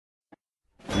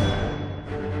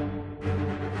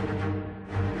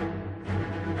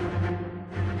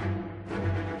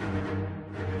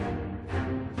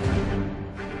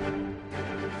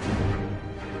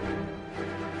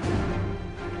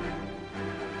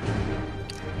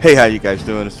Hey, how you guys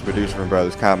doing? It's the producer from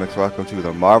Brothers Comics. Welcome to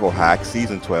the Marvel Hack,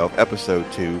 Season 12, Episode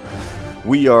 2.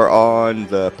 We are on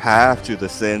the path to the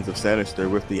Sins of Sinister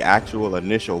with the actual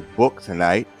initial book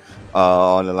tonight.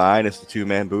 On the line, it's the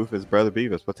two-man booth. It's Brother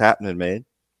Beavis. What's happening, man?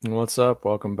 What's up?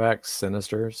 Welcome back,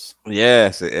 Sinisters.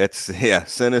 Yes, it's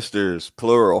Sinisters,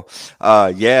 plural.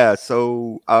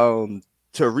 To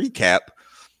recap,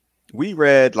 we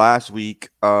read last week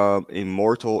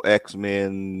Immortal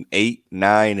X-Men 8,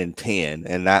 9, and 10,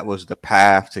 and that was the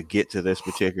path to get to this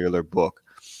particular book.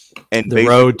 And the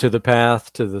road to the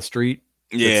path to the street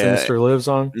that Sinister lives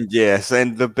on. Yes,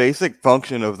 and the basic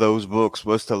function of those books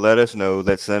was to let us know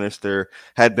that Sinister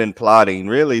had been plotting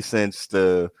really since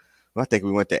I think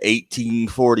we went to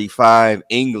 1845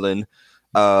 England,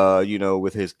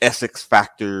 with his Essex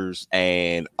factors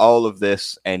and all of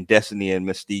this, and Destiny and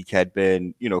Mystique had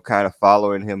been, kind of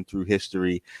following him through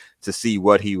history to see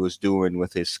what he was doing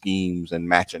with his schemes and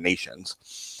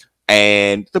machinations.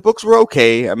 And the books were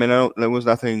okay. I mean, there was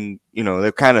nothing,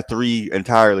 they're kind of three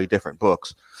entirely different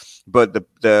books. But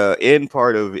the end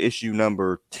part of issue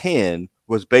number 10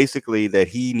 was basically that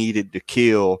he needed to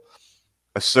kill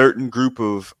a certain group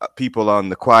of people on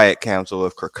the Quiet Council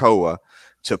of Krakoa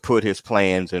to put his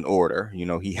plans in order.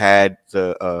 He had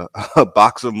a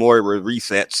box of Moira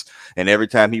resets, and every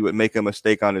time he would make a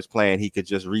mistake on his plan, he could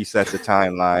just reset the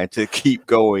timeline to keep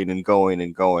going and going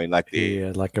and going. Like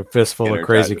a fistful of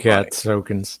crazy cats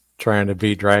trying to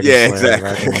beat Dragon Slayer exactly.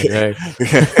 Back in the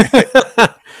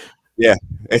day. Yeah,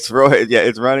 it's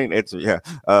running.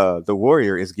 The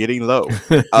warrior is getting low.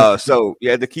 So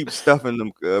you had to keep stuffing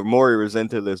them Moiras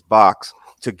into this box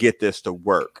to get this to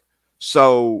work.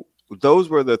 So those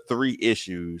were the three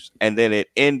issues, and then it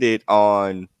ended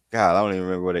on God. I don't even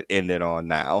remember what it ended on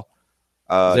now.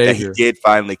 That he did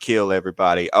finally kill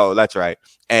everybody. Oh, that's right.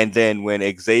 And then when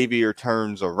Xavier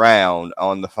turns around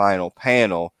on the final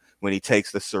panel, when he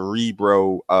takes the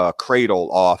Cerebro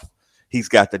cradle off, he's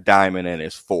got the diamond in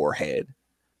his forehead,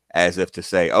 as if to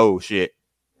say, "Oh shit,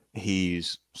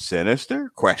 he's Sinister?" ?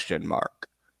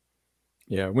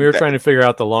 Yeah, we were trying to figure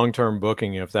out the long-term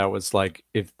booking, if that was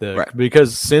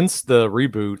because since the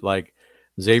reboot, like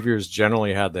Xavier's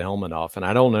generally had the helmet off, and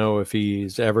I don't know if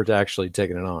he's ever actually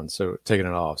taken it off.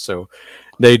 So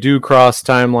they do cross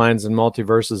timelines and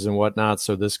multiverses and whatnot.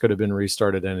 So this could have been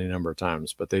restarted any number of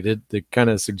times, but they did. The kind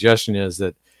of suggestion is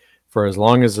that for as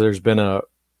long as there's been a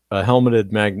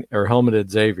helmeted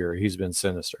Xavier, he's been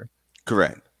Sinister.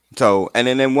 Correct. So, and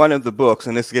then in one of the books,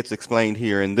 and this gets explained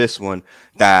here in this one,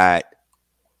 that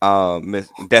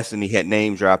Destiny had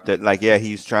name dropped that,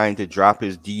 he's trying to drop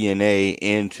his DNA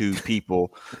into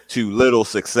people to little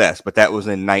success, but that was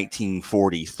in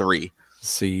 1943.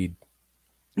 Seed.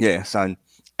 Yeah, son.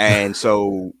 And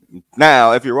so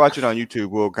now, if you're watching on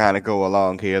YouTube, we'll kind of go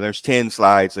along here. There's 10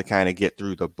 slides to kind of get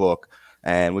through the book,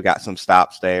 and we got some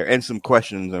stops there and some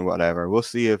questions and whatever. We'll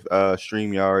see if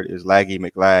StreamYard is laggy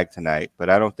McLag tonight, but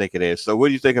I don't think it is. So what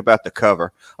do you think about the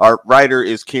cover? Our writer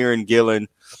is Kieran Gillen.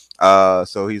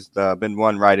 So he's been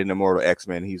one writing Immortal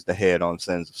X-Men. He's the head on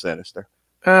Sins of Sinister.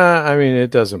 I mean,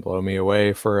 it doesn't blow me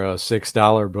away for a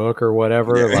 $6 book or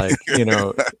whatever. Yeah.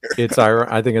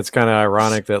 I think it's kind of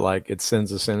ironic that it's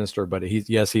Sins of Sinister, but he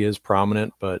is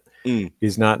prominent, but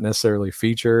he's not necessarily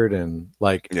featured. And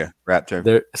Raptor.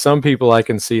 There, some people I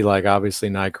can see, obviously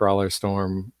Nightcrawler,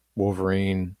 Storm,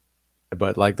 Wolverine.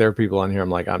 But there are people on here. I'm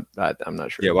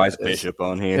not sure. Yeah, why is Bishop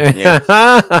on here? Yeah.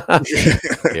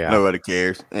 Nobody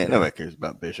cares. Nobody cares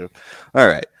about Bishop. All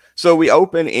right. So we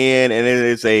open in, and it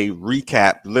is a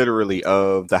recap, literally,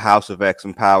 of the House of X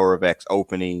and Power of X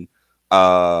opening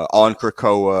on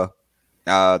Krakoa.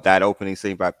 That opening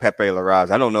scene by Pepe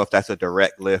Larraz. I don't know if that's a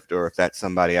direct lift or if that's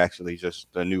somebody actually just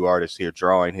a new artist here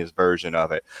drawing his version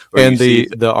of it. And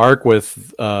the arc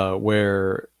with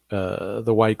where.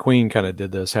 The White Queen kind of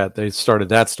did this. They started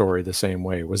that story the same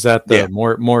way. Was that the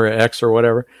Moira X or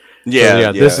whatever?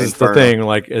 Yeah. This is Inferno.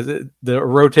 The thing. Is it the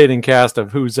rotating cast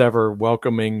of who's ever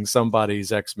welcoming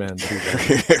somebody's X-Men?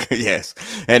 Yes,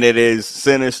 and it is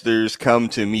Sinister's Come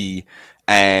to Me,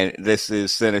 and this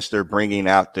is Sinister bringing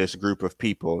out this group of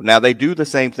people. Now they do the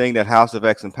same thing that House of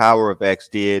X and Power of X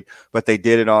did, but they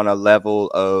did it on a level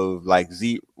of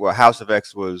House of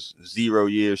X was 0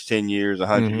 years, 10 years,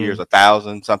 100 years,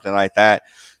 1,000, something like that.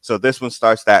 So this one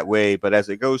starts that way, but as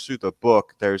it goes through the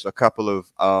book, there's a couple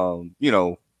of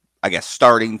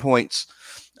starting points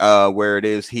where it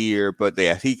is here. But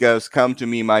he goes, "Come to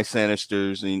me, my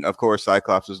Sinisters," and of course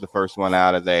Cyclops is the first one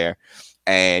out of there.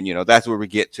 And, that's where we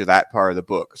get to that part of the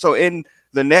book. So in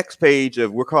the next page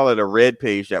we'll call it a red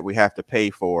page that we have to pay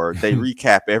for, they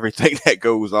recap everything that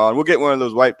goes on. We'll get one of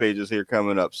those white pages here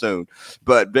coming up soon.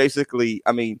 But basically,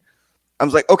 I mean, I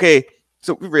was like, okay,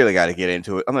 so we really got to get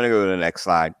into it. I'm going to go to the next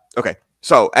slide. Okay.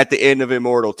 So at the end of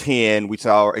Immortal 10, we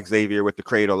saw Xavier with the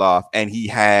cradle off, and he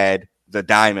had the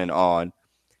diamond on.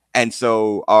 And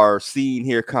so our scene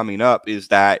here coming up is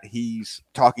that he's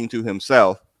talking to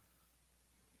himself,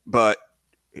 but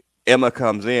Emma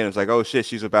comes in and it's like, oh shit,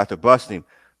 she's about to bust him.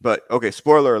 But okay,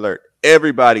 spoiler alert,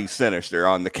 everybody's Sinister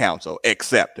on the council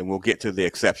except, and we'll get to the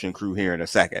exception crew here in a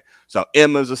second. So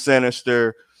Emma's a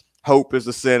Sinister, Hope is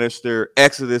a Sinister,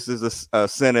 Exodus is a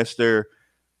Sinister,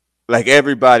 like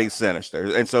everybody's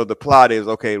Sinister. And so the plot is,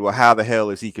 okay, well, how the hell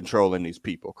is he controlling these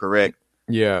people, correct?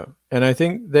 Yeah. And I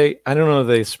think I don't know if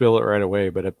they spill it right away,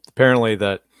 but apparently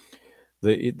that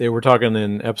they were talking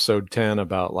in episode 10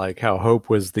 about like how Hope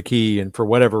was the key, and for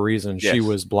whatever reason, she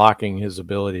was blocking his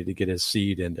ability to get his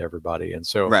seed into everybody. And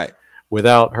so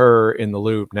without her in the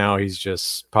loop, now he's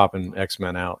just popping Essex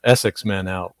men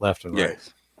out left and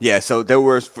right. Yeah. So there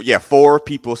was 4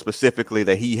 people specifically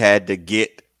that he had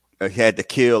to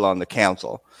kill on the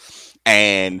council.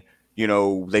 And, you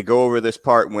know, they go over this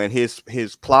part when his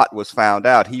plot was found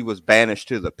out, he was banished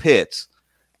to the pits,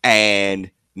 and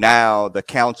now the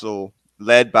council,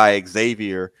 led by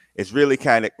Xavier, is really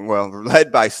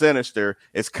led by Sinister,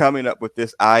 is coming up with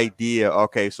this idea.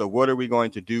 Okay, so what are we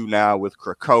going to do now with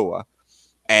Krakoa?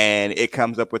 And it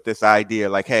comes up with this idea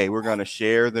like, hey, we're going to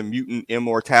share the mutant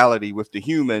immortality with the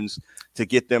humans to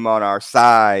get them on our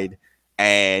side.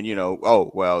 And, you know,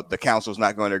 oh, well, the council's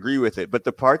not going to agree with it. But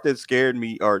the part that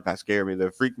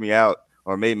that freaked me out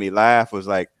or made me laugh was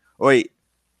like, wait,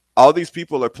 all these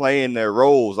people are playing their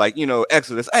roles, like, you know,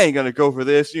 Exodus, I ain't gonna go for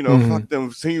this, you know, fuck them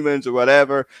humans or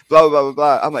whatever, blah, blah, blah,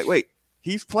 blah. I'm like, wait,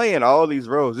 he's playing all these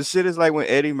roles. This shit is like when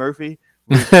Eddie Murphy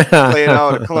was playing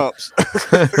all the clumps.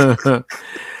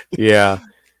 Yeah.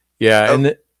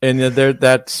 And there,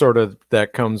 that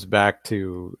comes back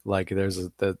to like,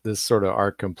 this sort of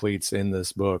arc completes in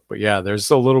this book. But yeah, there's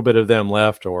a little bit of them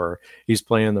left, or he's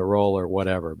playing the role or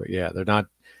whatever. But yeah, they're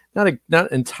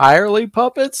not entirely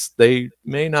puppets. They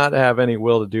may not have any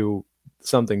will to do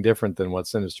something different than what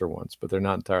Sinister wants, but they're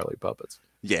not entirely puppets.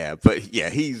 Yeah, but yeah,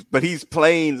 he's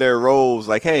playing their roles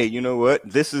like, hey, you know what?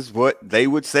 This is what they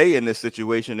would say in this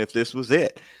situation if this was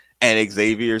it. And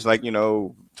Xavier's like, you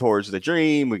know, towards the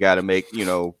dream, we got to make,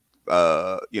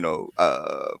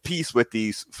 peace with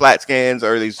these flat scans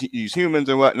or these humans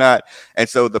and whatnot. And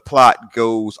so the plot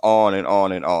goes on and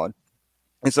on and on.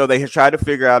 And so they try to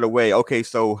figure out a way. Okay,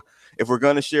 so if we're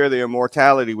going to share their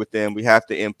immortality with them, we have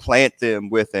to implant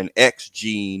them with an X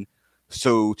gene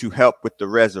to help with the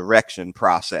resurrection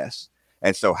process.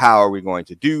 And so how are we going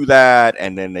to do that?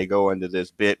 And then they go into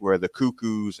this bit where the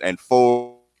Cuckoos and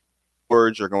Forge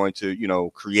are going to, you know,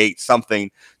 create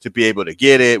something to be able to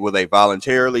get it. Will they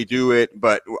voluntarily do it?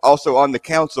 But also on the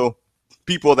council,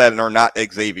 people that are not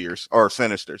Xaviers or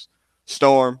Sinisters.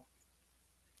 Storm,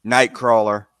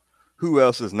 Nightcrawler. Who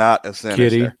else is not a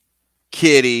Sinister?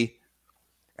 Kitty.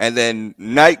 And then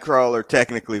Nightcrawler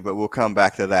technically, but we'll come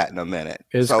back to that in a minute.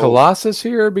 Is Colossus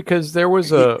here? Because there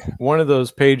was one of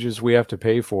those pages we have to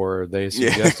pay for. They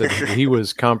suggested he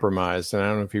was compromised, and I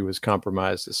don't know if he was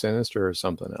compromised to Sinister or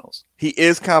something else. He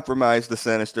is compromised to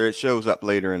Sinister. It shows up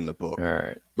later in the book. All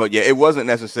right. But yeah, it wasn't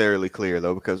necessarily clear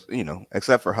though, because, you know,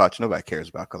 except for Hutch, nobody cares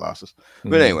about Colossus.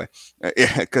 But anyway,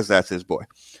 because that's his boy.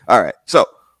 All right. So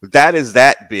that is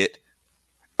that bit.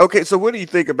 Okay, so what do you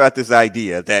think about this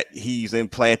idea that he's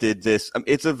implanted this?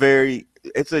 It's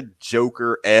a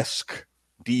Joker-esque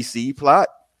DC plot,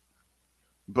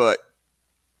 but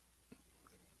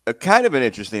a kind of an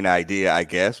interesting idea, I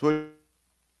guess. What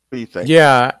do you think?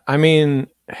 Yeah, I mean,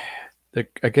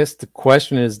 I guess the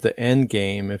question is the end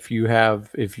game. If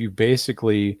you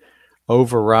basically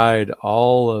override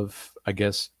all of, I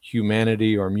guess,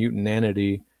 humanity or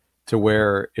mutanity to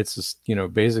where it's just, you know,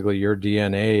 basically your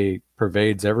DNA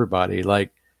pervades everybody.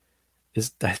 Like,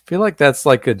 I feel like that's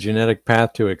like a genetic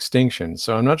path to extinction.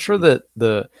 So I'm not sure that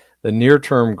the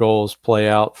near-term goals play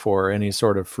out for any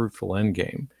sort of fruitful end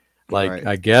game. Like, right.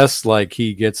 I guess like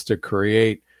he gets to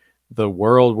create the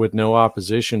world with no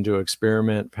opposition to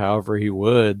experiment however he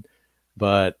would.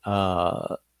 But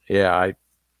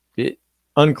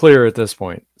unclear at this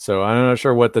point. So I'm not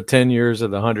sure what the 10 years or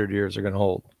the 100 years are going to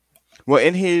hold. Well,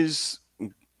 in his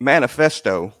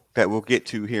manifesto that we'll get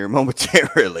to here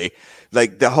momentarily,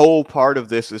 like the whole part of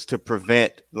this is to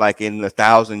prevent, like in the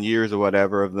 1,000 years or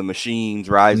whatever, of the machines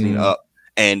rising up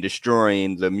and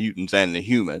destroying the mutants and the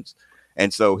humans.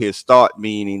 And so his thought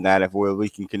meaning that if we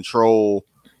can control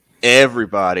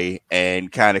everybody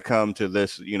and kind of come to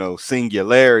this, you know,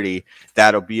 singularity,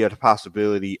 that'll be a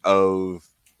possibility of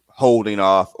holding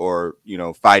off or, you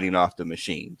know, fighting off the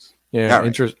machines. Yeah,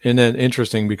 right. And then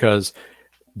interesting because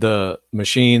the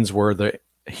machines were the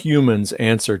humans'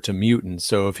 answer to mutants.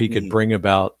 So if he could bring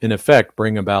about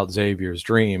Xavier's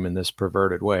dream in this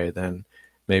perverted way, then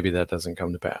maybe that doesn't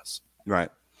come to pass. Right.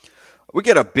 We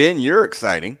get a Ben Urich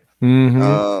exciting. Mm-hmm.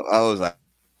 I was like,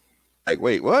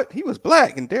 wait, what? He was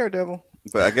black in Daredevil,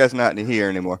 but I guess not in here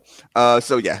anymore.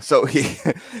 So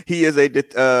he is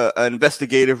an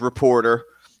investigative reporter.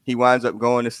 He winds up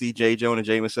going to see J. Jonah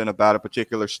Jameson about a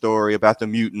particular story about the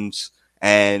mutants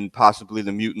and possibly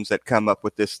the mutants that come up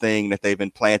with this thing that they've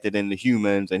implanted in the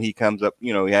humans. And he comes up, he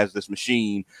has this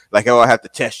machine like, oh, I have to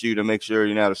test you to make sure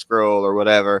you're not a Skrull or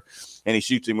whatever. And he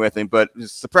shoots him with him. But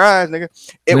surprise, nigga,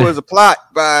 it was a plot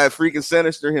by freaking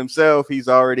Sinister himself. He's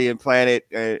already implanted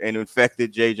and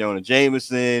infected J. Jonah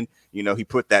Jameson. He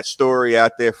put that story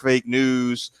out there, fake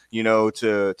news,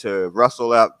 to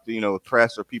rustle out,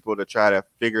 press or people to try to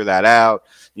figure that out.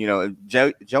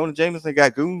 Jonah Jameson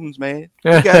got goons, man.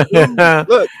 He got goons.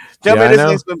 Look, tell me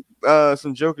this ain't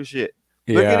some Joker shit.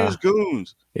 Look at his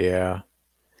goons. Yeah.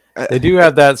 They do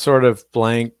have that sort of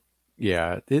blank.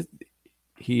 Yeah.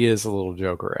 He is a little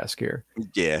Joker-esque here.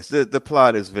 Yes, the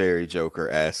plot is very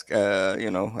Joker-esque. Has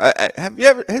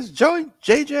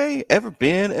JJ ever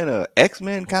been in an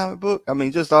X-Men comic book? I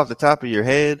mean, just off the top of your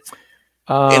head,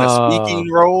 in a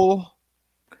speaking role.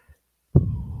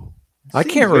 I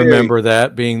can't remember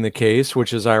that being the case,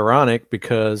 which is ironic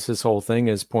because his whole thing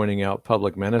is pointing out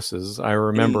public menaces. I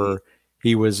remember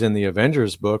he was in the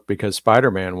Avengers book because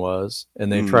Spider-Man was,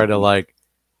 and they try to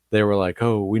they were like,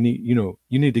 oh, we need, you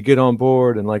need to get on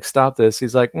board and stop this.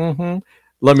 He's like,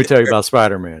 let me tell you about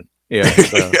Spider-Man. Yeah.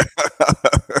 So.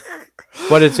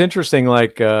 But it's interesting,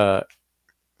 the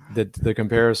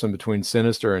comparison between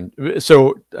Sinister and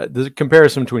the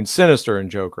comparison between Sinister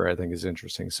and Joker, I think, is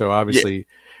interesting. So obviously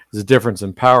there's a difference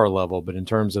in power level, but in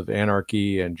terms of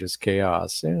anarchy and just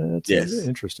chaos, it's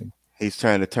interesting. He's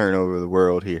trying to turn over the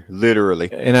world here,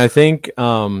 literally. And I think,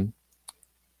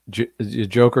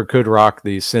 Joker could rock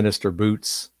the Sinister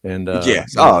boots and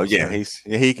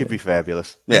he could be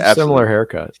fabulous. Yeah, similar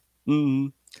haircut. Mm-hmm.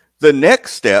 The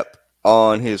next step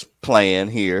on his plan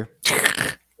here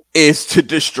is to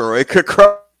destroy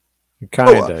Krakoa.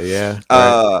 Kinda, yeah.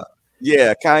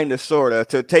 Right. Kinda, sorta,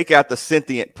 to take out the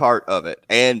sentient part of it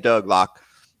and Douglock.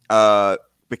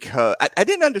 Because I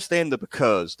didn't understand the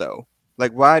because though.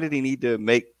 Why did he need to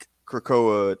make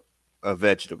Krakoa a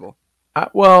vegetable?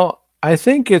 I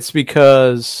think it's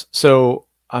because,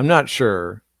 I'm not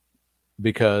sure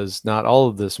because not all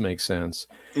of this makes sense.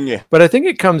 Yeah. But I think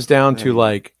it comes down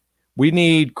to we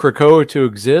need Krakoa to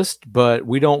exist, but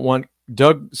we don't want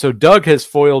Doug. So Doug has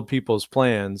foiled people's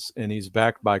plans and he's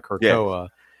backed by Krakoa. Yeah.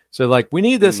 So we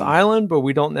need this island, but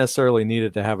we don't necessarily need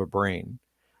it to have a brain.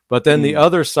 But then the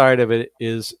other side of it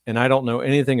is, and I don't know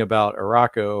anything about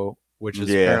Arakko, which is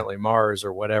apparently Mars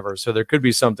or whatever. So there could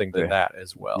be something to that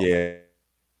as well. Yeah.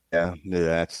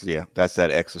 That's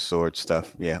that Exosword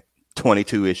stuff. Yeah,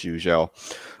 22 issues, y'all.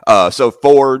 So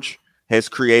Forge has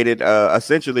created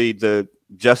essentially the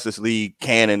Justice League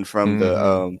canon from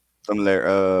the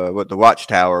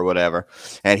Watchtower or whatever,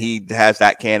 and he has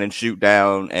that cannon shoot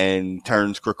down and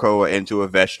turns Krakoa into a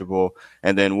vegetable,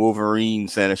 and then Wolverine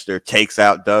Sinister takes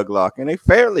out Douglock in a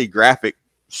fairly graphic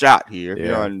shot here. If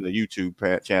you're on the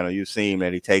YouTube channel, you've seen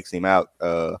that he takes him out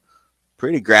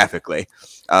pretty graphically.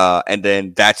 And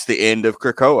then that's the end of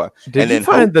Krakoa. Did you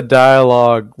find the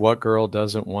dialogue, what girl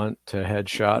doesn't want to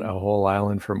headshot a whole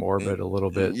island from orbit a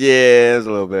little bit? Yeah, it's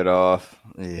a little bit off.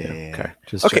 Yeah.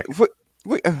 Okay.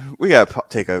 We got to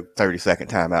take a 30-second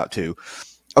time out too.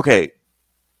 Okay.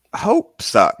 Hope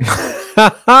sucks.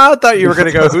 I thought you were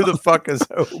going to go, who the fuck is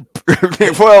Hope?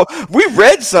 Well, we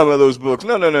read some of those books.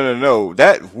 No.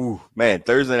 That,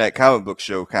 Thursday Night Comic Book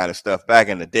Show kind of stuff back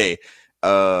in the day.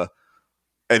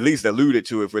 At least alluded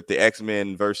to it with the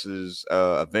X-Men versus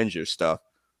Avengers stuff.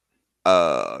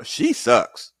 She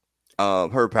sucks.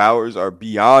 Her powers are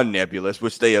beyond nebulous,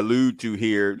 which they allude to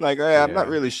here. I'm not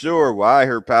really sure why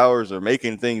her powers are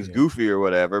making things goofy or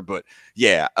whatever, but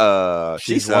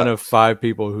she's one of 5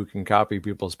 people who can copy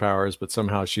people's powers, but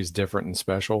somehow she's different and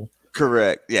special.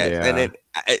 Correct. Yeah.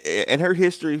 And her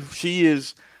history,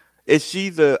 is she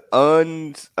the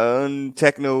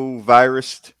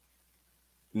techno-virused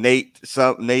Nate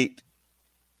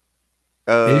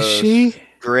is she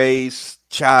Gray's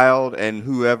child and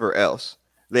whoever else?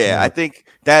 I think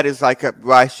that is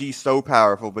why she's so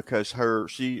powerful, because her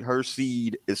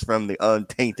seed is from the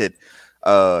untainted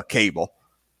Cable,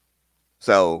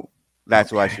 so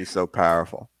that's why she's so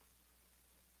powerful.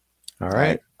 All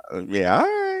right. All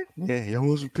right. Yeah, he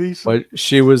almost a piece. But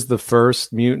she was the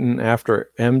first mutant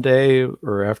after M-Day,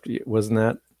 or after, wasn't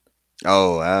that?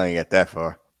 Oh, I didn't get that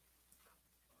far.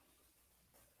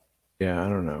 Yeah, I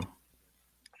don't know.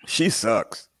 She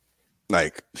sucks.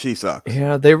 Like, she sucks.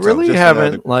 Yeah, they really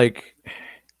haven't like.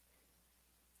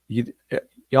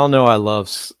 Y'all know I love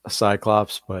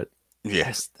Cyclops, but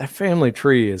yes, that family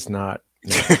tree is not.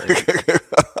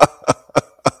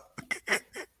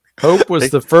 Hope was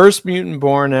the first mutant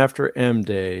born after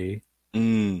M-Day,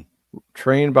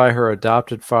 trained by her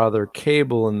adopted father,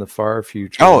 Cable, in the far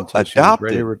future until she was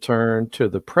ready to return to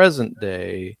the present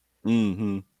day.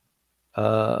 Mm-hmm.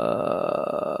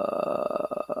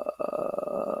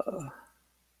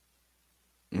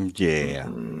 Yeah.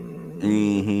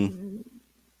 Mm-hmm.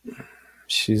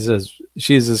 She's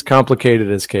as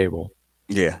complicated as Cable.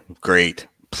 Yeah, great.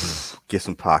 Get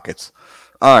some pockets.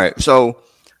 All right, so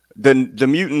the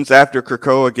mutants, after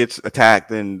Krakoa gets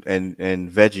attacked and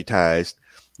vegetized,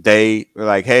 they were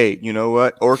like, hey, you know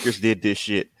what? Orcus did this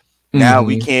shit. Now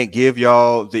we can't give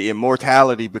y'all the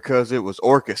immortality because it was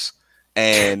Orcus,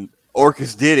 and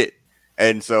Orcus did it.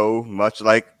 And so, much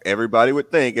like everybody would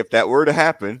think, if that were to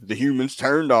happen, the humans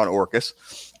turned on Orcus,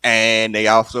 and they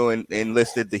also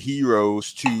enlisted the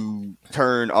heroes to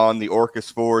turn on the Orcus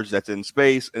Forge that's in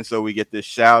space. And so we get this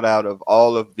shout out of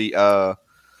all of the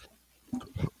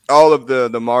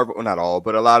Marvel, well, not all,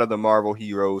 but a lot of the Marvel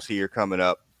heroes here coming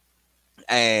up.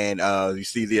 And you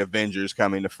see the Avengers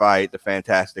coming to fight, the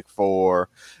Fantastic Four.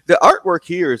 The artwork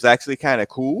here is actually kind of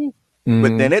cool.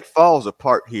 But then it falls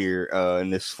apart here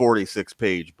in this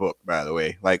 46-page book, by the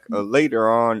way. Like later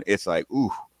on, it's like,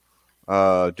 ooh,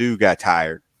 dude got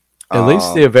tired. At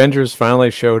least the Avengers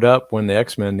finally showed up when the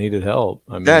X-Men needed help.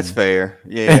 I mean, that's fair.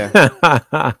 Yeah.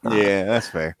 Yeah, that's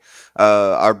fair.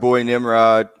 Our boy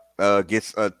Nimrod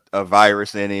gets a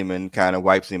virus in him and kind of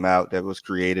wipes him out that was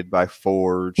created by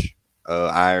Forge.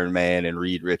 Iron Man and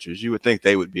Reed Richards. You would think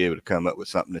they would be able to come up with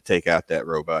something to take out that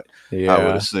robot. Yeah. I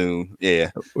would assume.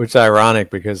 Yeah. Which is ironic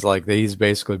because like he's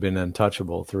basically been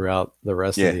untouchable throughout the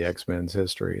rest of the X-Men's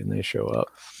history, and they show up.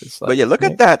 It's like, but yeah, look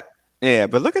at that. Yeah,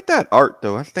 but look at that art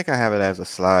though. I think I have it as a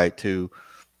slide too.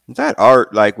 That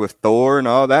art, like with Thor and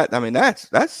all that. I mean, that's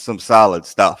some solid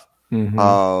stuff. You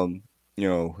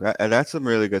know, that's some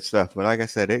really good stuff. But like I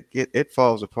said, it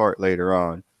falls apart later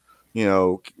on. You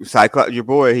know, Cyclops, your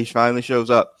boy, he finally shows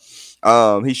up.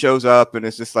 He shows up and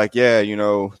it's just like, yeah, you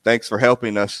know, thanks for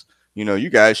helping us. You know, you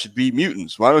guys should be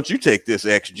mutants. Why don't you take this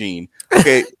X gene?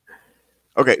 Okay.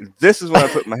 Okay. This is when I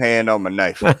put my hand on my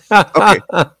knife. Okay.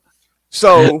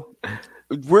 So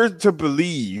we're to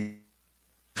believe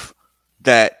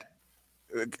that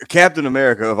Captain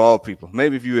America, of all people,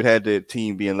 maybe if you had the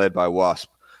team being led by Wasp,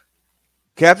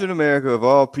 Captain America, of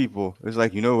all people, is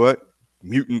like, you know what?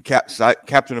 Mutant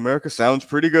Captain America sounds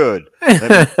pretty good.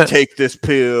 Let me take this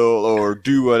pill or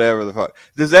do whatever the fuck.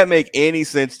 Does that make any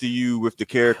sense to you with the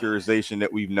characterization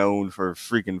that we've known for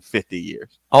freaking 50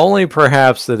 years? Only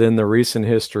perhaps that in the recent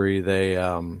history they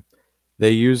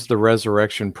used the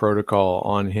resurrection protocol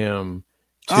on him.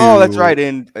 Oh, that's right,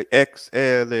 in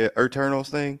the Eternals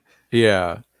thing.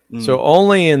 Yeah. So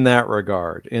only in that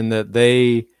regard, in that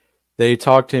they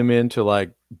talked him into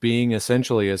like being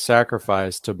essentially a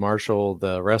sacrifice to marshal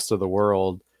the rest of the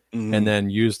world, and then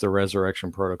use the resurrection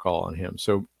protocol on him.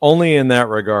 So only in that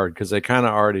regard, because they kind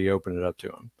of already opened it up to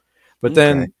him. But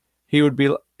then he would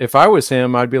be, if I was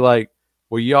him, I'd be like,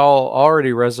 well, y'all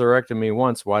already resurrected me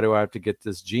once. Why do I have to get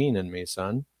this gene in me,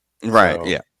 son? Right. So,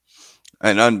 yeah.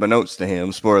 And unbeknownst to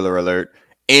him, spoiler alert,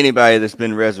 anybody that's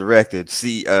been resurrected,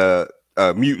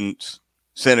 mutants,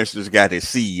 Sinister's got his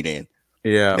seed in.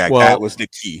 Yeah. That was the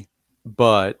key.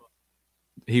 But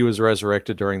he was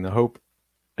resurrected during the Hope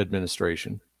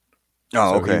administration.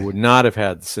 Oh, okay. He would not have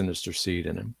had the Sinister seed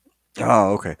in him.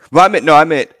 Oh, okay. Well, I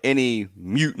meant any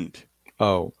mutant.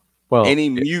 Oh, well, any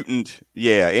mutant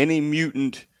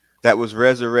that was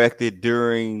resurrected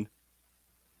during.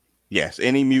 Yes,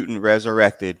 any mutant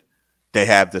resurrected, they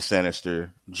have the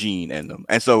Sinister gene in them,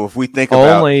 and so if we think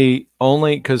about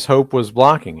only because Hope was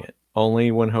blocking it,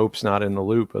 only when Hope's not in the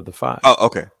loop of the 5. Oh,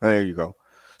 okay. There you go.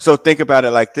 So think about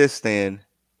it like this, then.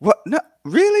 What? No,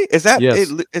 really? Is that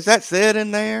is that said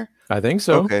in there? I think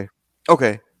so.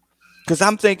 Okay. Because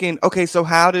I'm thinking, okay, so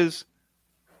how does?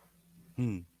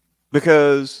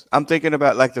 Because I'm thinking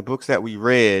about like the books that we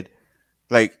read,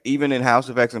 like even in House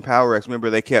of X and Power X.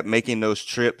 Remember, they kept making those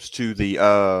trips to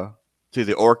the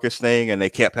Orcus thing, and they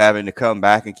kept having to come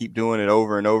back and keep doing it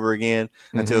over and over again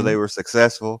until they were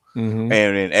successful. And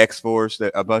in X-Force,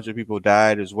 a bunch of people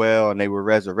died as well, and they were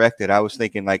resurrected. I was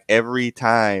thinking like every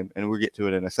time, and we'll get to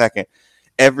it in a second,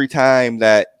 every time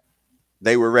that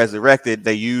they were resurrected,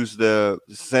 they used the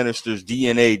Sinister's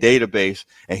DNA database,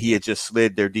 and he had just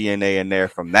slid their DNA in there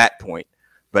from that point.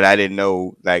 But I didn't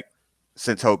know, like,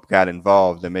 since Hope got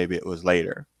involved, then maybe it was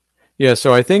later. Yeah,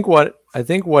 so I think what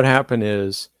happened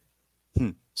is,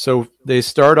 so they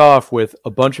start off with a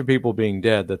bunch of people being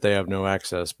dead that they have no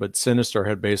access, but Sinister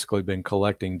had basically been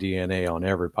collecting DNA on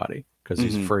everybody because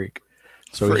he's a freak.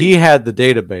 So he had the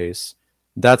database.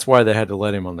 That's why they had to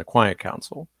let him on the Quiet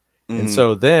Council. And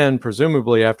so then,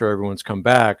 presumably, after everyone's come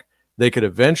back, they could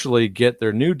eventually get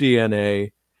their new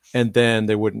DNA, and then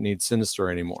they wouldn't need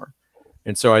Sinister anymore.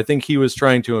 And so I think he was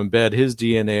trying to embed his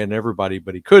DNA in everybody,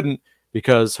 but he couldn't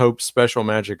because Hope's special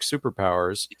magic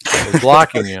superpowers were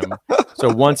blocking him. So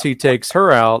once he takes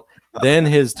her out, then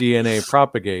his DNA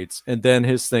propagates. And then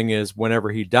his thing is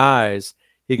whenever he dies,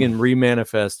 he can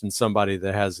remanifest in somebody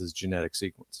that has his genetic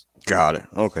sequence. Got it.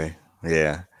 Okay.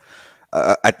 Yeah.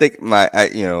 I think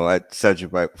I said you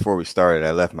right before we started,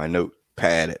 I left my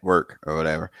notepad at work or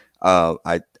whatever.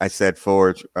 I said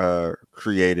Forge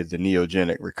created the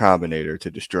neogenic recombinator to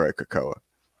destroy Krakoa.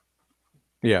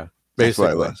 Yeah, basically. That's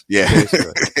what it was. Yeah.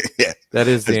 Yeah. That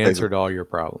is the answer to all your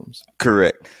problems.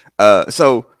 Correct.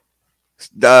 So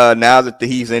now that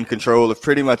he's in control of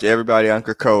pretty much everybody on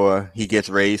Krakoa, he gets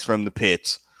raised from the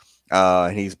pits,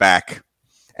 and he's back.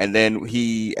 And then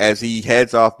as he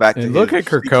heads off back to look at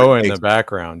Krakoa in the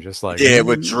background, just like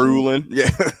with drooling. Yeah.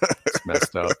 It's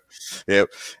messed up. Yep.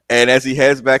 And as he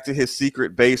heads back to his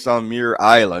secret base on Muir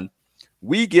Island,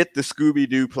 we get the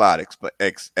Scooby-Doo plot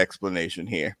explanation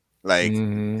here. Like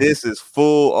this is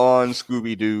full on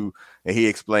Scooby-Doo, and he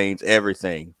explains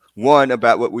everything. One,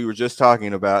 about what we were just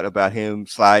talking about him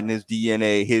sliding his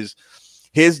DNA. His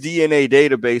DNA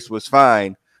database was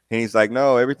fine. And he's like,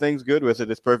 no, everything's good with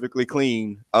it. It's perfectly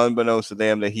clean, unbeknownst to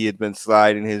them that he had been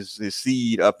sliding his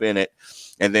seed up in it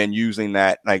and then using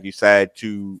that, like you said,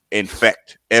 to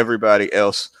infect everybody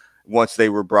else once they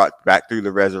were brought back through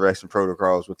the resurrection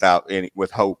protocols with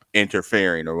Hope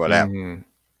interfering or whatever.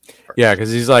 Yeah,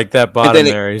 because he's like that bottom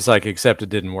there. He's like, except it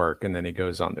didn't work. And then he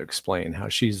goes on to explain how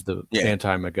she's the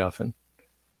anti-MacGuffin.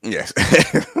 Yes.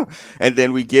 And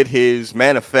then we get his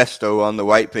manifesto on the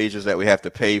white pages that we have to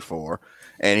pay for.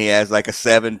 And he has like a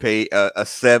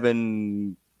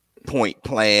 7-point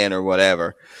plan or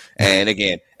whatever. And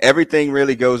again, everything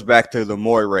really goes back to the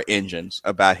Moira engines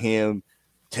about him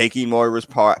taking Moira's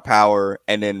power.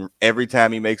 And then every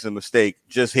time he makes a mistake,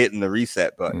 just hitting the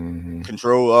reset button,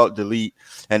 Control, Alt, Delete,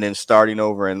 and then starting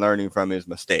over and learning from his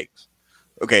mistakes.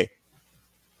 Okay.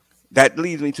 That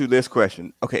leads me to this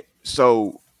question. Okay.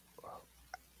 So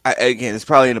again, it's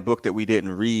probably in a book that we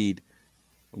didn't read.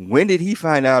 When did he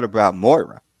find out about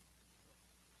Moira?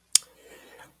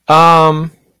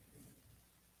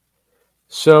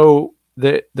 So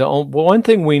the one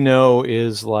thing we know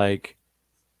is, like,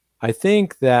 I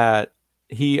think that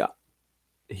he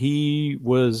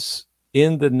was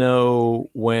in the know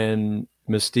when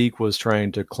Mystique was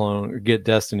trying to get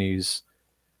Destiny's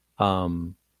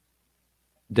DNA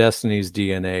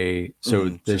so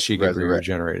that she could be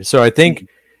regenerated. So I think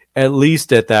at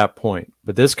least at that point,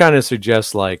 but this kind of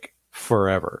suggests like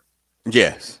forever.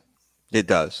 Yes, it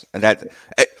does. And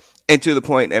to the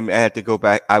point, and I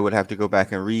would have to go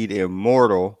back and read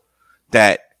Immortal,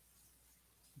 that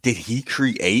did he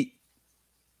create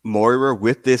Moira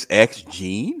with this X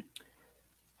gene?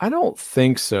 I don't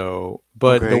think so.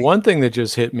 But the one thing that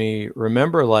just hit me,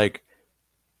 remember, like,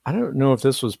 I don't know if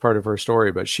this was part of her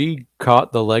story, but she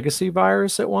caught the legacy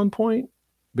virus at one point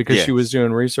because she was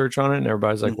doing research on it, and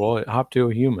everybody's like, well, it hopped to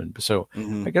a human. So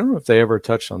I don't know if they ever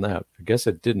touched on that. I guess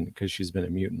it didn't because she's been a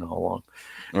mutant all along.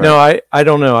 Right. No, I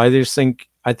don't know. I think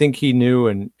he knew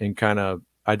and kind of,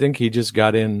 I think he just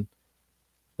got in,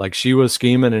 like, she was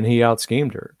scheming and he out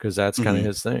schemed her because that's kind of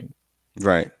his thing.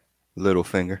 Right.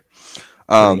 Littlefinger.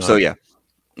 So yeah.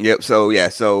 Yep.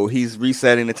 So he's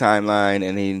resetting the timeline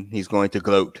and he's going to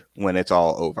gloat when it's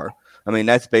all over. I mean,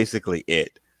 that's basically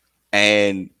it.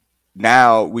 And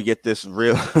now we get this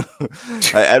real,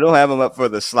 I don't have them up for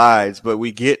the slides, but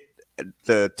we get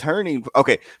the turning.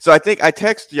 Okay. So I think I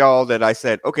text y'all that I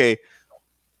said, okay,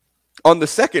 on the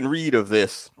second read of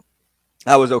this,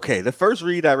 I was okay. The first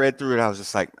read I read through it, I was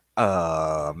just like,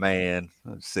 oh man,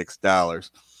 $6.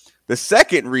 The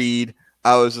second read,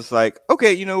 I was just like,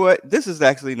 okay, you know what? This is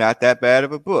actually not that bad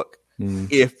of a book.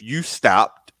 If you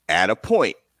stopped at a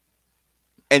point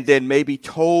and then maybe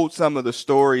told some of the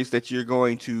stories that you're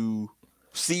going to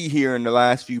see here in the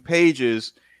last few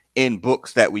pages in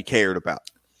books that we cared about.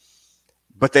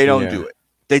 But they don't do it.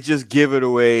 They just give it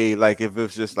away. Like if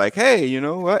it's just like, hey, you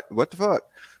know what? What the fuck?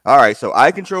 All right, so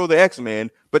I control the X-Men,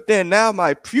 but then now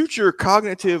my future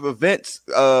cognitive events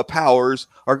powers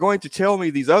are going to tell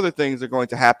me these other things are going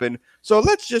to happen. So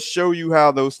let's just show you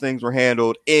how those things were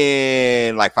handled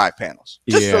in like 5 panels.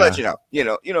 Just to let you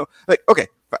know, like, okay.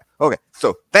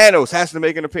 So Thanos has to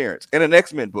make an appearance in an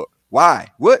X-Men book. Why?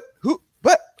 What? Who?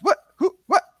 What? What? Who?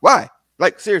 What? Why?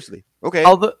 Like, seriously. Okay.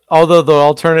 Although the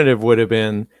alternative would have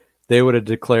been they would have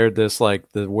declared this like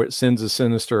the Sins of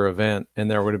Sinister event, and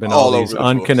there would have been all these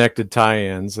unconnected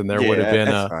tie-ins, and there would have been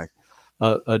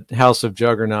a House of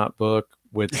Juggernaut book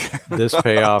with this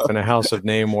payoff, and a House of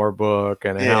Namor book,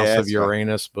 and a House of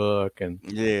Uranus book, and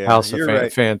House of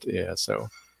Yeah, so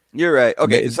you're right.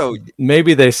 Okay, so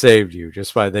maybe they saved you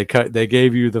just by they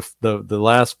gave you the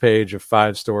last page of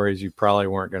 5 stories you probably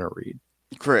weren't going to read.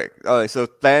 Correct. All right, so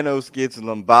Thanos gets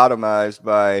lobotomized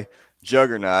by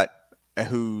Juggernaut,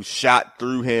 who shot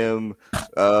through him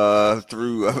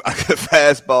through a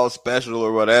fastball special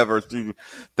or whatever through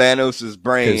Thanos's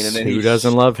brain, and then who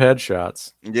doesn't love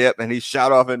headshots? Yep, and he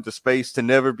shot off into space to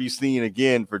never be seen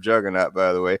again for Juggernaut,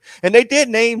 by the way. And they did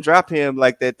name drop him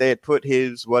like that. They had put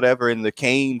his whatever in the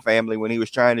Kane family when he was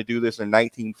trying to do this in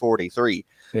 1943.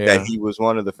 Yeah. That he was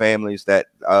one of the families that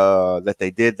that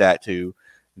they did that to.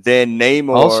 Then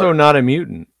Namor, also not a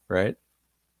mutant, right?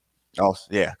 Also,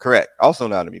 yeah, correct. Also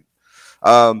not a mutant.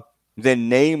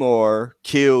 Then Namor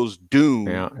kills Doom.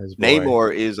 Yeah,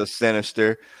 Namor is a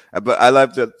Sinister, but I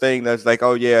love the thing that's like,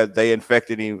 oh yeah, they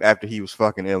infected him after he was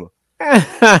fucking Emma.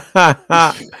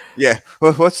 Yeah,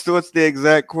 what's the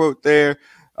exact quote there?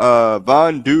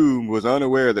 Von Doom was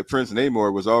unaware that Prince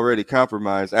Namor was already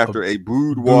compromised after a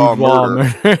boudoir murder.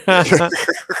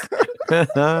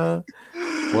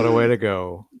 What a way to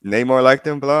go. Namor liked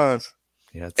them blondes.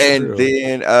 Yeah, and true.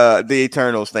 Then the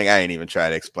Eternals thing, I ain't even try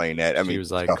to explain that. I mean, he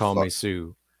was like, "Call me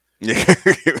Sue." Yeah,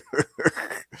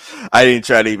 I didn't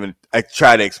try to even. I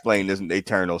try to explain this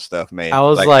Eternal stuff, man. I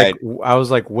was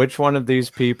like, which one of these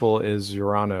people is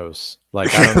Uranus?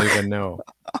 Like, I don't even know.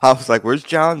 I was like, where's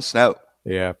Jon Snow?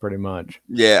 Yeah, pretty much.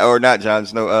 Yeah, or not Jon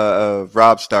Snow.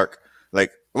 Rob Stark.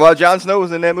 Like, well, Jon Snow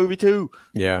was in that movie too.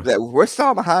 Yeah. Where's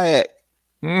Salma Hayek?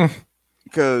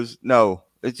 Because no,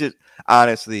 it's just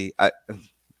honestly,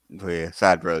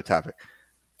 side road topic.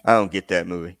 I don't get that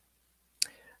movie.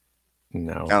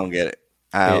 No, I don't get it.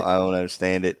 I don't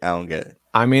understand it. I don't get it.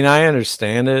 I mean, I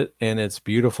understand it, and it's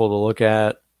beautiful to look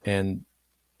at, and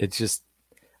it's just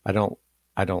I don't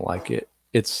like it.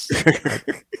 I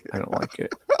don't like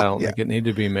it. I don't think it need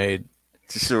to be made.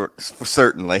 Sure,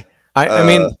 certainly. I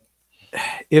mean,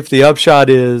 if the upshot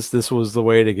is this was the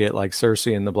way to get like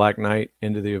Cersei and the Black Knight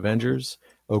into the Avengers,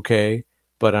 okay,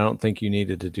 but I don't think you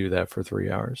needed to do that for 3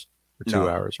 hours or 2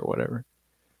 hours or whatever.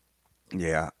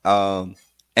 Yeah.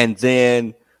 And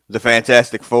then the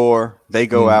Fantastic Four, they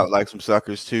go out like some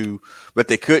suckers too, but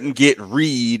they couldn't get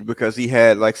Reed because he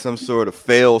had like some sort of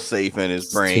fail safe in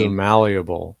his brain. Too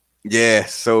malleable. Yeah,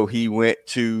 so he went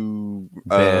to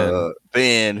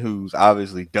Ben, who's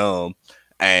obviously dumb,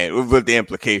 and with the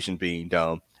implication being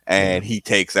dumb, and he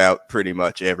takes out pretty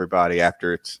much everybody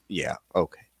after it's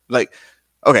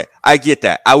okay, I get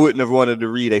that. I wouldn't have wanted to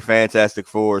read a Fantastic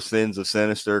Four Sins of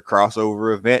Sinister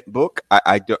crossover event book.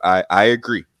 I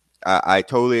agree. I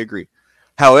totally agree.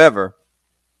 However,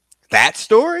 that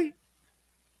story,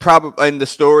 probably, and the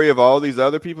story of all these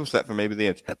other people, except for maybe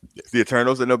the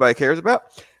Eternals that nobody cares about,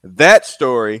 that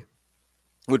story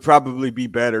would probably be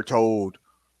better told,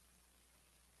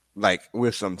 like,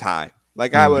 with some time.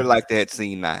 Like, I would like to have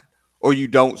seen that. Or you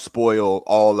don't spoil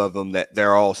all of them, that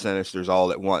they're all Sinisters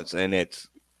all at once, and it's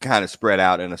kind of spread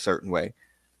out in a certain way.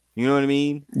 You know what I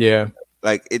mean? Yeah.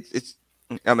 Like, it's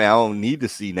I mean, I don't need to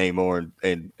see Namor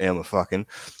and Emma fucking,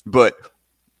 but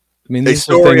I mean, these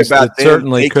are things that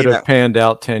certainly could have panned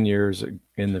out 10 years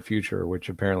in the future, which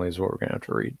apparently is what we're going to have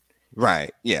to read.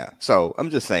 Right. Yeah. So I'm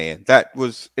just saying it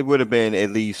would have been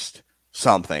at least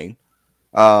something.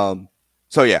 So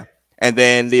yeah. And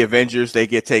then the Avengers, they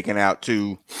get taken out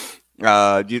too.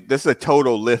 This is a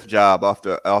total lift job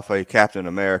off a Captain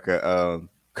America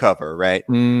cover, right?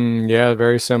 Yeah,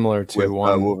 very similar to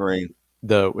Wolverine.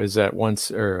 Is that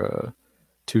once or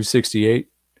 268?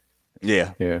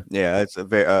 Yeah. It's a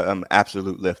very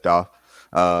absolute lift off.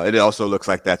 It also looks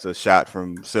like that's a shot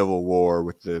from Civil War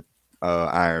with the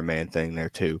Iron Man thing there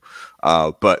too.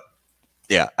 But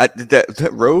yeah, that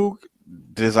Rogue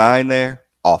design there,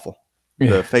 awful.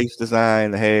 Yeah. The face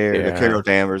design, the hair, the Carol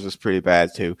Danvers is pretty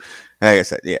bad too. Like I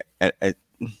said, I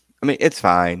mean, it's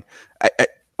fine.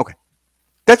 Okay,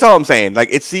 that's all I'm saying. Like,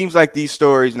 it seems like these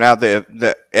stories now,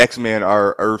 the X-Men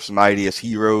are Earth's mightiest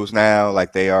heroes now.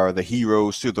 Like, they are the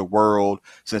heroes to the world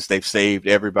since they've saved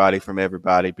everybody from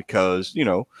everybody because,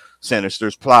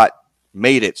 Sinister's plot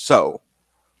made it so.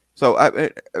 So,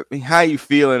 I mean, how are you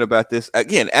feeling about this?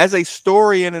 Again, as a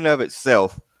story in and of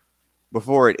itself,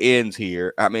 before it ends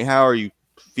here, I mean, how are you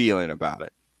feeling about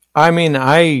it? I mean,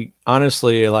 I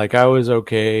honestly, I was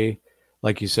okay,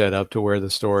 like you said, up to where the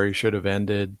story should have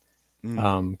ended.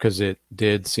 because it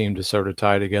did seem to sort of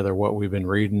tie together what we've been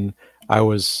reading. I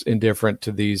was indifferent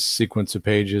to these sequence of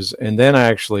pages, and then I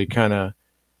actually kind of,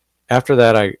 after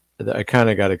that, I kind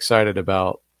of got excited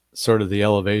about sort of the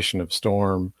elevation of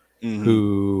Storm,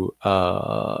 who,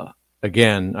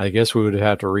 again, I guess we would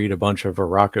have to read a bunch of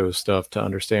Arakko stuff to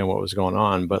understand what was going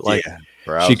on, but like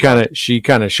she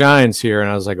kind of shines here, and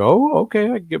I was like, oh, okay,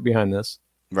 I can get behind this.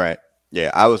 Right.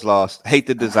 Yeah, I was lost. Hate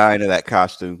the design of that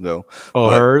costume though. Oh,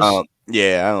 but, hers.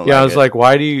 Yeah, I don't. Yeah, I was like,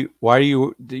 why do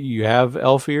you have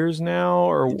elf ears now,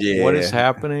 or what is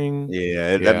happening?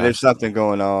 Yeah, there's something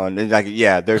going on. It's like,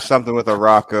 there's something with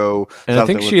Arakko, and I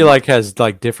think she like has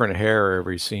like different hair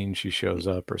every scene she shows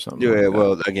up or something. Yeah, like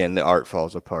well, again, the art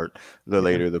falls apart the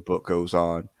later the book goes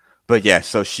on. But yeah,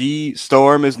 so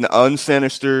Storm is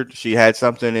unsinistered. She had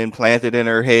something implanted in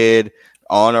her head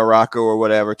on Arakko or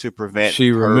whatever to prevent.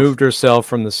 She removed herself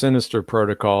from the Sinister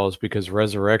protocols because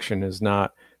resurrection is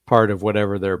not part of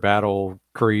whatever their battle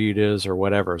creed is or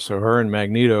whatever. So her and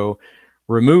Magneto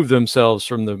removed themselves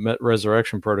from the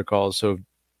resurrection protocols, so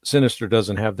Sinister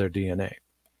doesn't have their DNA.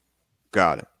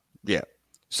 Got it. Yeah.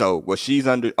 So she's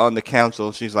on the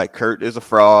council. She's like, Kurt is a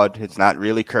fraud. It's not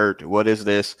really Kurt. What is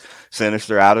this?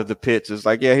 Sinister out of the pits is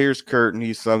like, yeah, here's Kurt, and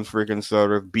he's some freaking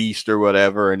sort of beast or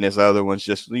whatever. And this other one's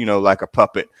just, like a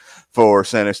puppet for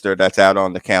Sinister that's out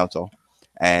on the council.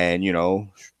 And,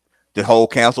 the whole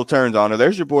council turns on her.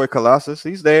 There's your boy Colossus.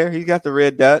 He's there. He got the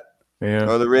red dot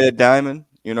or the red diamond,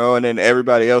 and then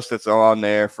everybody else that's on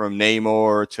there from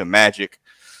Namor to Magic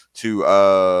to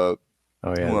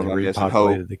they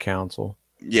repopulated the council.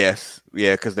 Yes.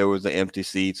 Yeah, because there was the empty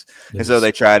seats. Yes. And so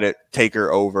they try to take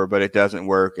her over, but it doesn't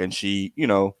work. And she,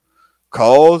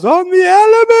 calls on the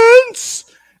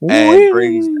elements and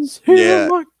brings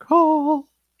my call.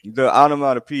 The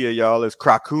onomatopoeia, y'all, is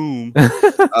Krakoom.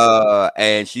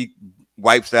 And she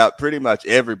wipes out pretty much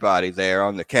everybody there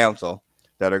on the council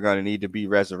that are going to need to be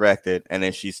resurrected. And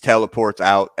then she teleports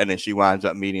out, and then she winds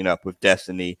up meeting up with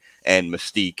Destiny and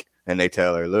Mystique. And they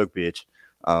tell her, look, bitch,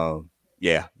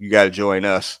 you got to join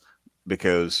us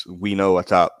because we know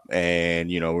what's up. And,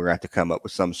 we're going to have to come up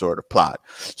with some sort of plot.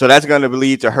 So that's going to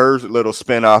lead to her little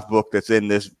spinoff book that's in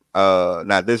this,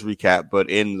 not this recap, but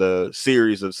in the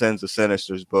series of Sins of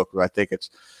Sinister's book. I think it's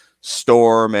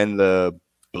Storm and the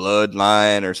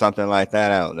Bloodline or something like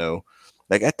that. I don't know.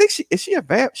 Like, I think she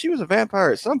was a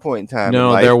vampire at some point in time.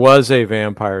 No, there was a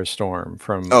vampire Storm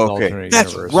from alternate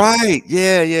that's universe. Right.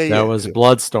 Yeah. That was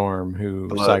Bloodstorm, who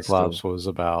Cyclops was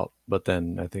about, but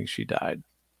then I think she died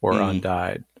or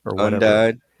undied or whatever.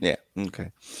 Undied? Yeah.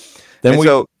 Okay. Then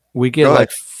we get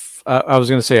like I was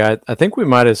going to say, I think we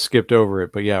might have skipped over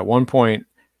it, but yeah, at one point,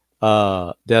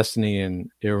 Destiny and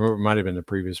it might have been the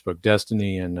previous book,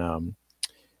 Destiny and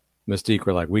Mystique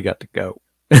were like, we got to go.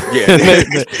 Yeah,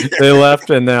 they left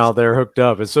and now they're hooked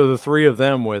up. And so the three of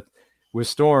them with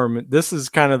Storm, this is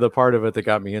kind of the part of it that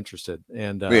got me interested.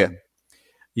 And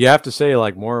you have to say,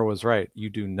 like Maura was right. You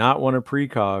do not want a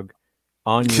precog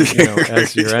on you,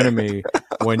 as your enemy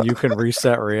when you can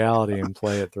reset reality and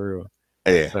play it through.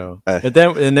 Yeah. So and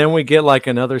then we get like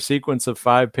another sequence of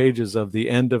 5 pages of the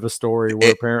end of a story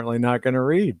we're apparently not going to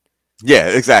read. Yeah,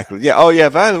 exactly. Yeah. Oh, yeah.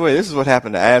 By the way, this is what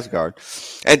happened to Asgard.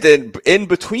 And then in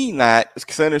between that,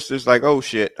 Sinister's like, oh,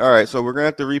 shit. All right. So we're going to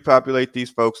have to repopulate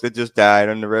these folks that just died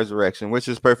on the resurrection, which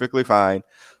is perfectly fine.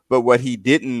 But what he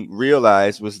didn't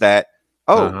realize was that,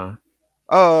 so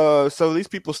these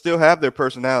people still have their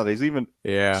personalities, even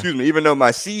though my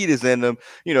seed is in them,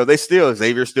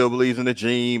 Xavier still believes in the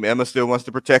dream. Emma still wants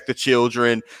to protect the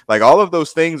children. Like all of those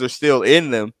things are still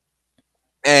in them.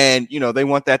 And, they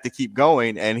want that to keep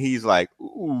going. And he's like,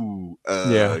 ooh,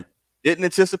 didn't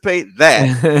anticipate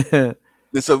that.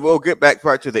 And so we'll get back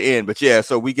part to the end. But yeah,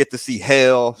 so we get to see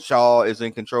Hell. Shaw is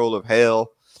in control of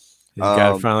Hell. He's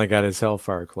finally got his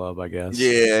Hellfire Club, I guess.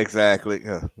 Yeah, exactly.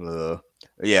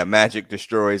 Yeah, Magic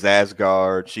destroys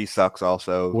Asgard. She sucks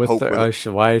also.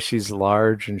 Why she's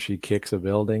large and she kicks a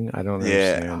building? I don't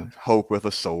understand. Hope with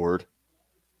a sword.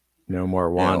 No more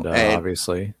Wanda,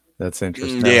 obviously. That's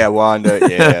interesting. Yeah, Wanda.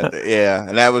 Yeah.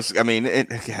 And that was,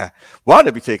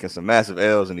 Wanda be taking some massive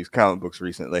L's in these comic books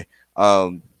recently.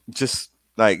 Just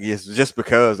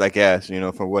because, I guess,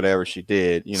 for whatever she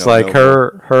did. It's like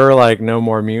her like no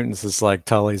more mutants is like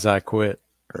Tully's I quit.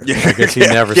 I guess he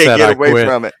never said I quit.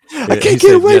 From it. I can't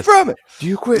get away from it. Do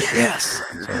you quit? Yes.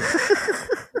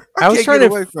 I was trying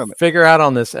to figure out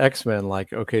on this X-Men,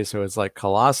 like, okay, so it's like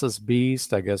Colossus,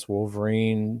 Beast, I guess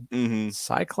Wolverine,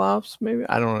 Cyclops, maybe.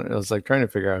 I don't know. I was like trying to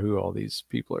figure out who all these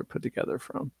people are put together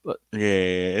from. But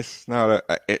yeah, it's not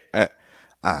I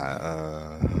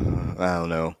don't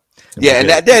know. Yeah, and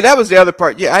that was the other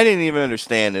part. Yeah, I didn't even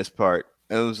understand this part.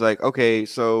 it was like, okay,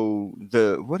 so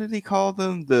what did he call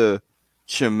them? The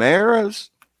chimeras.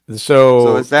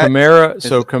 So is that Chimera? is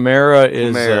Chimera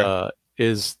Chimera?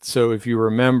 Is so if you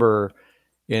remember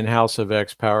in House of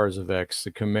X, Powers of X,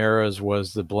 the chimeras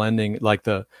was the blending, like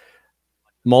the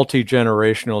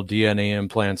multi-generational DNA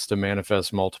implants to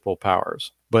manifest multiple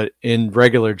powers. But in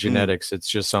regular genetics, it's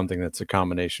just something that's a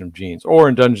combination of genes. Or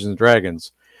in Dungeons and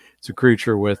Dragons, it's a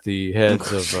creature with the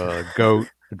heads of a goat,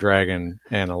 a dragon,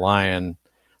 and a lion.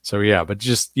 So yeah, but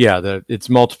just it's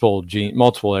multiple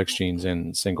X genes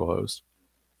in single host.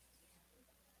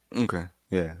 Okay,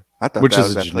 yeah, I thought which that is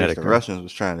was a that place genetic the term. Russians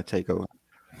was trying to take over.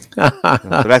 So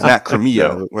that's not Crimea,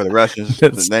 No. where the Russians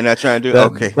they're not trying to do.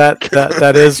 Okay,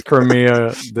 that is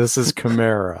Crimea. This is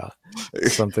Chimera.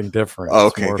 Something different.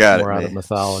 Okay, more, got more it. Out of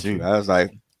mythology. Shoot, I was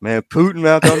like, man, Putin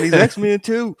out on these X-Men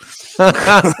too.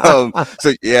 So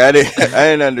yeah, I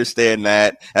didn't understand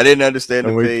that. I didn't understand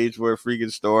the page where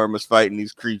freaking Storm was fighting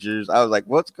these creatures. I was like,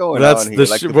 what's going on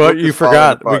here? What you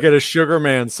forgot? We get a Sugar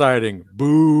Man sighting.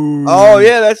 Boo! Oh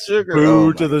yeah, that's Sugar.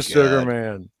 Boo to the Sugar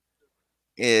Man.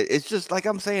 It's just like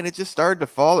I'm saying, it just started to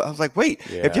fall. I was like, wait,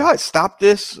 if y'all had stopped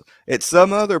this at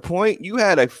some other point, you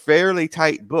had a fairly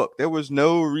tight book. There was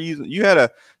no reason. You had a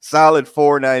solid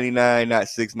 $4.99, not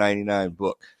 $6.99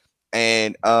 book.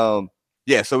 And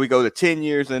so we go to 10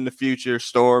 years in the future.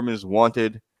 Storm is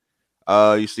wanted.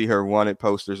 You see her wanted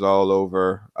posters all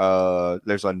over.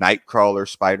 There's a Nightcrawler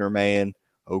Spider-Man.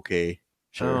 Okay,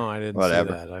 sure. Oh, I didn't see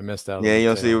that. I missed out. Yeah, you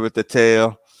don't see it with the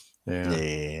tail.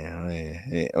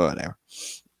 Yeah, whatever.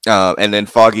 And then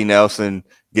Foggy Nelson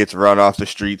gets run off the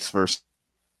streets for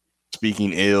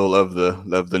speaking ill of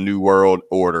the New World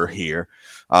Order here.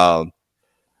 And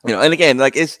again,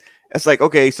 like it's like,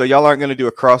 okay, so y'all aren't going to do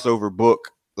a crossover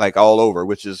book like all over,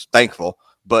 which is thankful,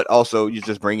 but also you're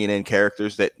just bringing in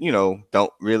characters that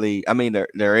don't really. I mean,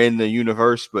 they're in the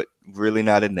universe, but really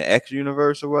not in the X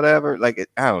universe or whatever. Like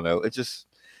I don't know. It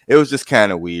was just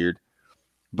kind of weird.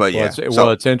 But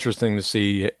it's interesting to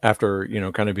see after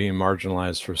kind of being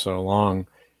marginalized for so long.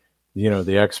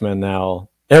 The X-Men now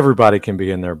everybody can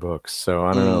be in their books. So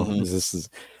I don't know. This is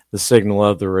the signal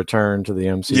of the return to the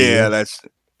MCU. Yeah,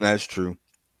 that's true.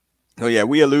 Oh yeah,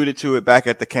 we alluded to it back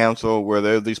at the council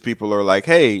where these people are like,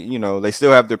 hey, they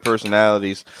still have their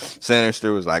personalities.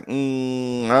 Sinister was like, I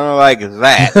don't like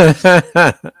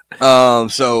that.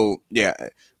 So yeah,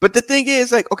 but the thing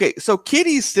is, like, okay, so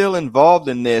Kitty's still involved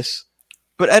in this.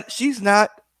 But she's not.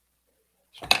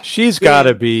 She's got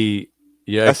to be.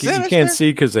 Yeah, you can't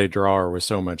see because they draw her with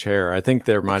so much hair. I think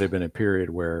there might have been a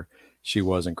period where she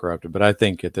wasn't corrupted, but I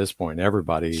think at this point,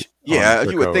 everybody. Yeah,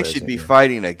 you would think she'd be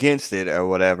fighting against it or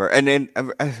whatever. And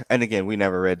again, we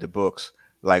never read the books.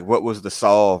 Like, what was the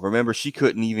solve? Remember, she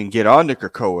couldn't even get onto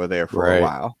Krakoa there for a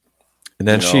while. And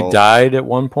then she died at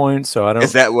one point, so I don't.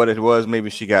 Is that what it was?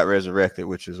 Maybe she got resurrected,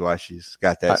 which is why she's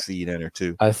got that seed in her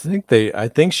too. I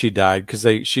think she died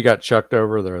because she got chucked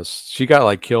over. She got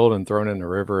like killed and thrown in the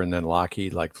river, and then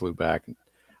Lockheed like flew back and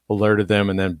alerted them,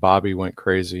 and then Bobby went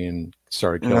crazy and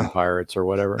started killing pirates or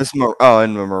whatever. And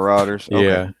the Marauders. Okay.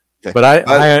 Yeah, okay. But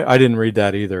I didn't read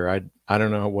that either. I don't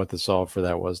know what the solve for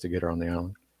that was to get her on the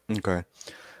island. Okay.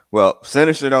 Well,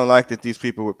 Sinister don't like that these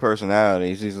people with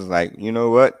personalities. He's just like, you know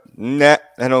what? Nah,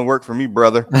 that don't work for me,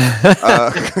 brother.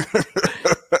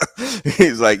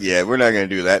 He's like, yeah, we're not going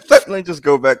to do that. Let me just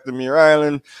go back to Muir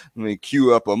Island. Let me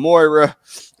queue up a Moira,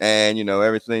 and,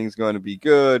 everything's going to be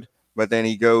good. But then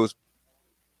he goes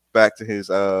back to his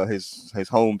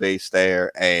home base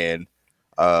there, and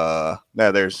now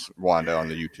there's Wanda on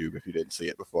the YouTube if you didn't see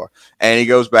it before. And he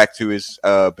goes back to his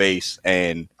base,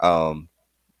 and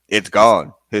it's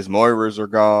gone. His Moiras are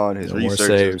gone. His research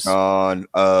is gone.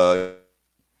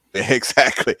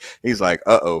 Exactly. He's like,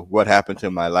 uh-oh, what happened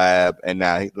to my lab? And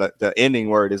now the ending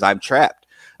word is I'm trapped.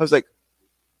 I was like,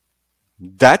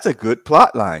 that's a good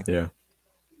plot line. Yeah.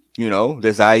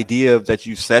 This idea of that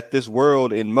you set this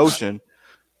world in motion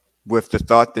with the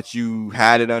thought that you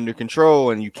had it under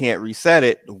control and you can't reset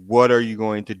it. What are you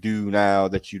going to do now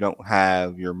that you don't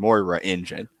have your Moira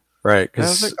engine? Right.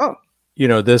 Because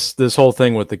this whole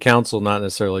thing with the council not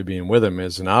necessarily being with him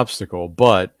is an obstacle,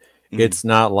 but it's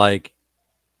not like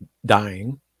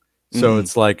dying. So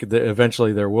it's like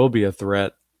eventually there will be a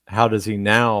threat. How does he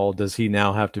now? Does he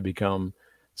now have to become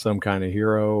some kind of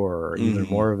hero or even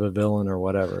more of a villain or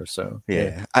whatever? So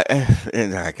yeah.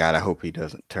 I hope he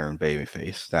doesn't turn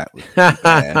babyface. That would be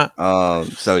bad.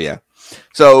 So yeah.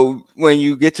 So when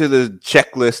you get to the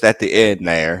checklist at the end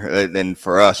there, then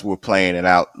for us, we're playing it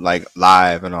out like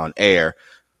live and on air.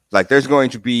 Like there's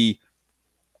going to be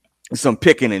some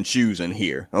picking and choosing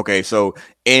here. Okay, so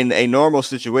in a normal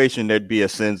situation, there'd be a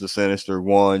Sins of Sinister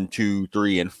 1, 2,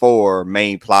 3, and 4.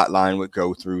 Main plot line would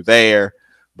go through there.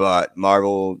 But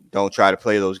Marvel don't try to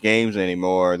play those games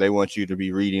anymore. They want you to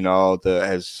be reading all the,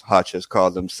 as Hutch has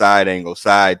called them, side angle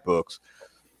side books.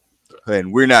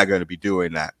 And we're not going to be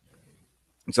doing that.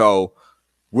 So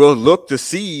we'll look to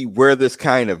see where this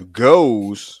kind of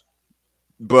goes.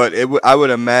 But I would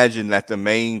imagine that the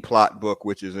main plot book,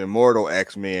 which is Immortal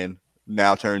X-Men,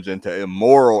 now turns into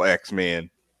Immoral X-Men,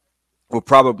 will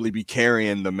probably be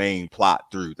carrying the main plot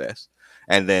through this.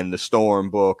 And then the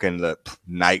Storm book and the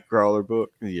Nightcrawler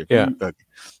book. Yeah.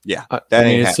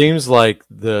 It seems like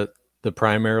the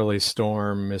primarily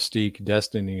Storm, Mystique,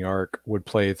 Destiny arc would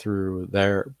play through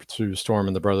Storm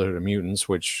and the Brotherhood of Mutants,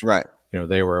 which, right.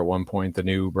 They were at one point the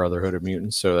new Brotherhood of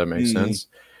Mutants. So that makes sense.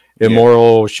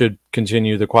 Immoral should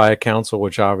continue the Quiet Council,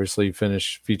 which obviously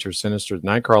features Sinister.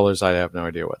 Nightcrawlers, I have no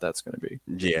idea what that's going to be.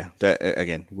 Yeah, that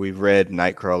again, we've read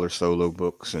Nightcrawler solo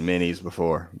books and minis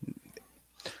before.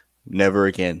 Never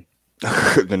again.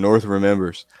 The North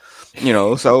remembers.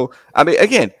 So I mean,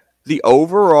 again, the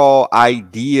overall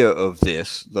idea of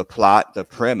this, the plot, the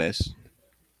premise,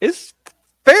 is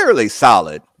fairly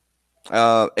solid.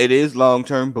 It is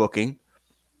long-term booking.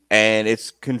 And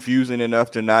it's confusing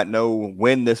enough to not know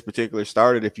when this particular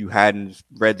started if you hadn't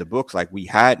read the books like we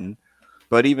hadn't.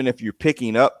 But even if you're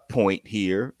picking up point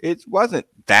here, it wasn't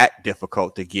that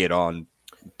difficult to get on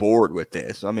board with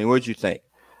this. I mean, what did you think?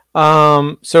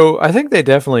 So I think they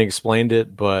definitely explained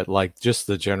it, but like just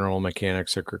the general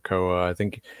mechanics of Krakoa, I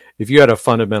think if you had a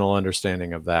fundamental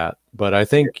understanding of that, but I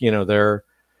think, there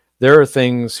are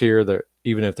things here that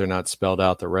even if they're not spelled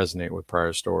out that resonate with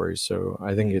prior stories. So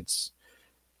I think it's,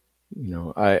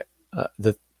 the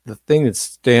thing that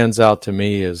stands out to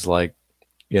me is like,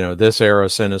 this era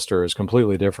Sinister is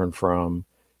completely different from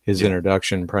his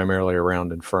introduction, primarily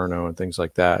around Inferno and things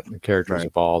like that. The characters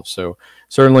evolved. So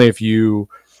certainly if you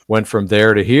went from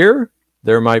there to here,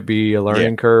 there might be a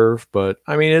learning curve, but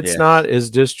I mean, it's not as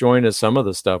disjointed as some of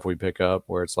the stuff we pick up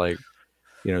where it's like,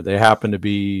 they happen to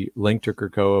be linked to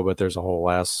Krakoa, but there's a whole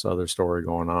other story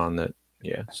going on that,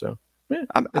 so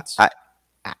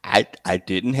I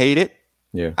didn't hate it.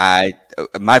 Yeah.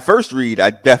 My first read,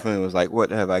 I definitely was like,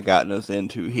 what have I gotten us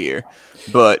into here?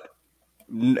 But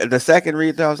the second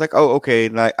read, I was like, oh, okay.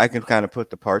 And I can kind of put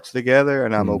the parts together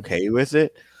and I'm okay with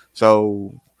it.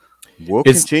 So we'll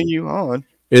continue on.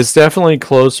 It's definitely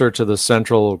closer to the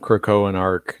central Krakoan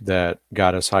arc that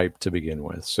got us hyped to begin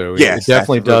with. So it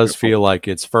definitely does feel like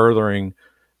it's furthering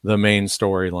the main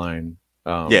storyline.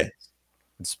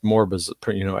 It's more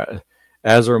bizarre,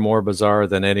 Azra more bizarre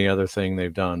than any other thing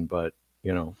they've done, but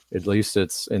at least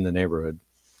it's in the neighborhood.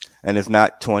 And it's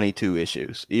not 22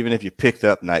 issues. Even if you picked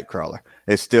up Nightcrawler,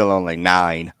 it's still only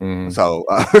 9. So,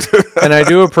 and I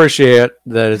do appreciate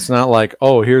that it's not like,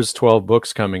 oh, here's 12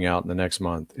 books coming out in the next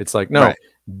month. It's like, no,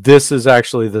 this is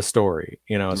actually the story.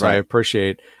 So I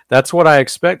appreciate that's what I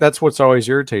expect. That's what's always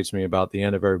irritates me about the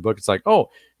end of every book. It's like, oh,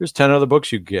 here's 10 other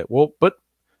books you get. Well, but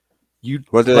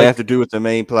what do they have to do with the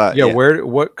main plot?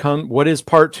 What is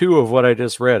part 2 of what I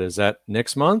just read? Is that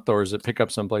next month or is it pick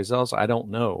up someplace else? I don't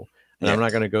know. And I'm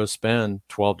not going to go spend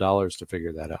 $12 to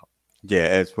figure that out.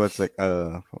 Yeah, it's what's like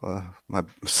my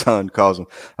son calls them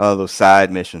those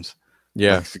side missions.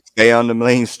 Yeah, like, stay on the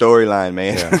main storyline,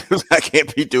 man. Yeah. I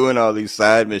can't be doing all these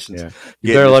side missions. Yeah.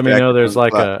 You better let me know there's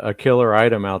like a killer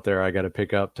item out there I got to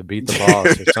pick up to beat the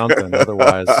boss or something.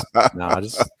 Otherwise,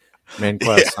 just main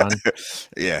quest, son.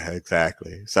 Yeah,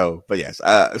 exactly. So, but yes,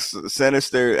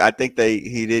 Sinister. I think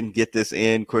he didn't get this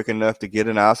in quick enough to get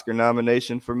an Oscar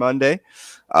nomination for Monday.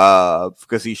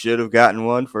 Because he should have gotten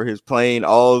one for his playing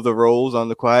all of the roles on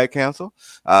the Quiet Council.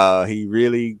 He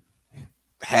really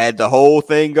had the whole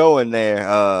thing going there.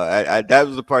 That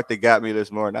was the part that got me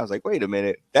this morning. I was like, wait a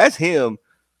minute, that's him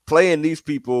playing these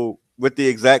people with the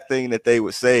exact thing that they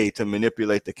would say to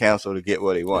manipulate the council to get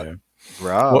what he wanted. Yeah.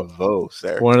 Bravo,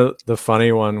 sir. One of the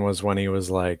funny one was when he was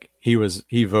like, he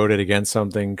voted against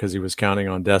something because he was counting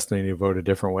on Destiny to vote a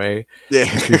different way. Yeah.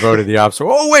 He voted the opposite.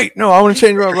 Oh wait, no, I want to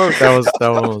change my vote. That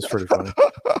one was pretty funny.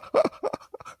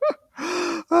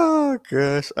 Oh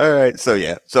gosh. All right.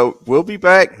 So we'll be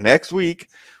back next week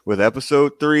with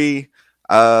episode 3.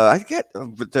 I get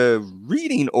the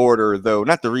reading order though,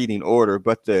 not the reading order,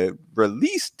 but the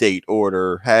release date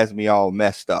order has me all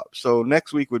messed up. So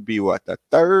next week would be what, the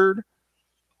 3rd?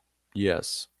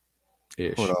 Yes.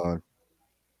 Ish. Hold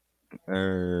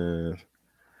on.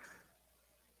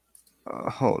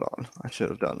 I should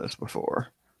have done this before.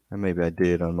 And maybe I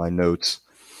did on my notes,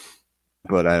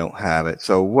 but I don't have it.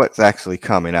 So what's actually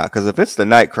coming out? Because if it's the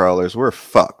Nightcrawlers, we're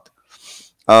fucked.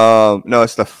 No,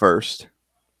 it's the 1st.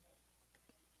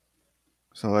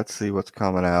 So let's see what's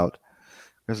coming out.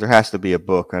 Because there has to be a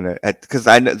book on it. Because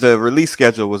the release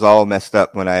schedule was all messed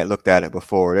up when I looked at it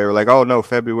before. They were like, "Oh no,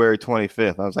 February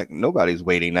 25th." I was like, "Nobody's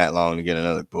waiting that long to get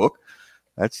another book.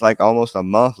 That's like almost a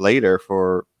month later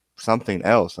for something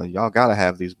else. And y'all gotta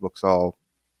have these books all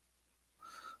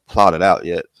plotted out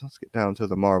yet." So let's get down to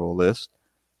the Marvel list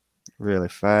really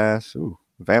fast. Ooh,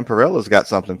 Vampirella's got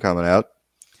something coming out.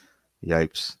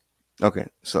 Yipes. Okay,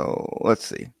 so let's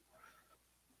see.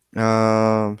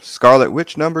 Scarlet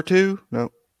Witch #2.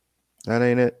 Nope, that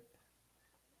ain't it.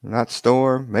 Not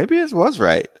Storm. Maybe it was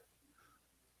right.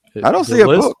 I don't see a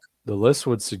book. The list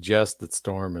would suggest that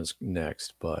Storm is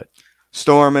next, but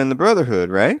Storm and the Brotherhood,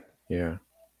 right? Yeah.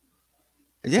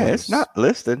 Yeah, it's not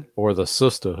listed. Or the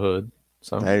Sisterhood.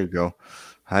 There you go.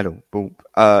 I don't. Boom.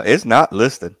 It's not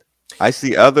listed. I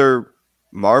see other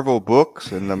Marvel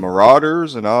books and the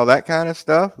Marauders and all that kind of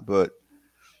stuff, but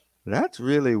that's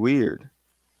really weird.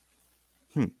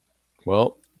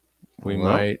 Well, we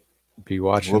might be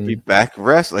watching. We'll be back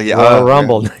wrestling. Royal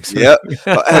Rumble next week. Yep.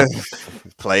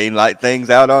 Playing like things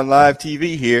out on live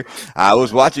TV here. I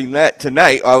was watching that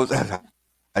tonight.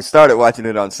 I started watching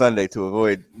it on Sunday to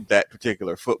avoid that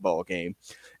particular football game,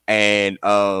 and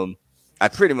I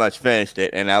pretty much finished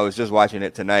it. And I was just watching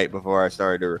it tonight before I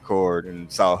started to record,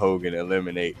 and saw Hogan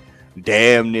eliminate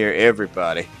damn near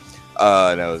everybody.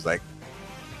 And I was like,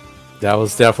 that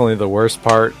was definitely the worst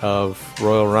part of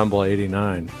Royal Rumble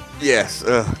 '89. Yes,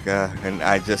 oh god! And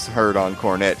I just heard on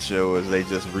Cornette's show as they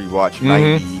just rewatched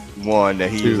 '91 that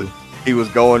he was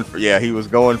going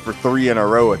for 3 in a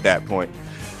row at that point.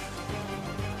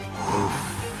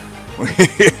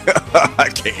 I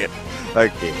can't.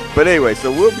 But anyway,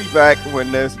 so we'll be back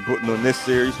when this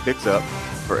series picks up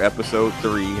for episode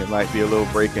 3. It might be a little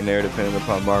break in there depending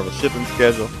upon Marvel's shipping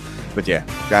schedule. But yeah,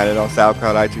 got it on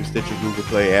SoundCloud, iTunes, Stitcher, Google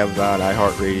Play, Amazon,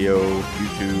 iHeartRadio,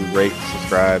 YouTube. Rate,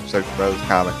 subscribe, search Brothers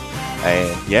Comics.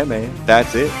 And yeah, man,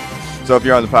 that's it. So if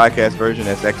you're on the podcast version,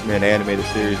 that's X-Men Animated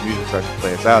Series. Music starts to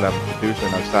play us out. I'm the producer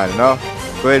and I'm signing off.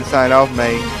 Go ahead and sign off,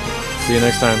 man. See you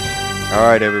next time. All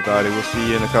right, everybody. We'll see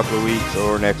you in a couple of weeks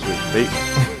or next week.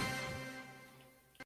 Peace.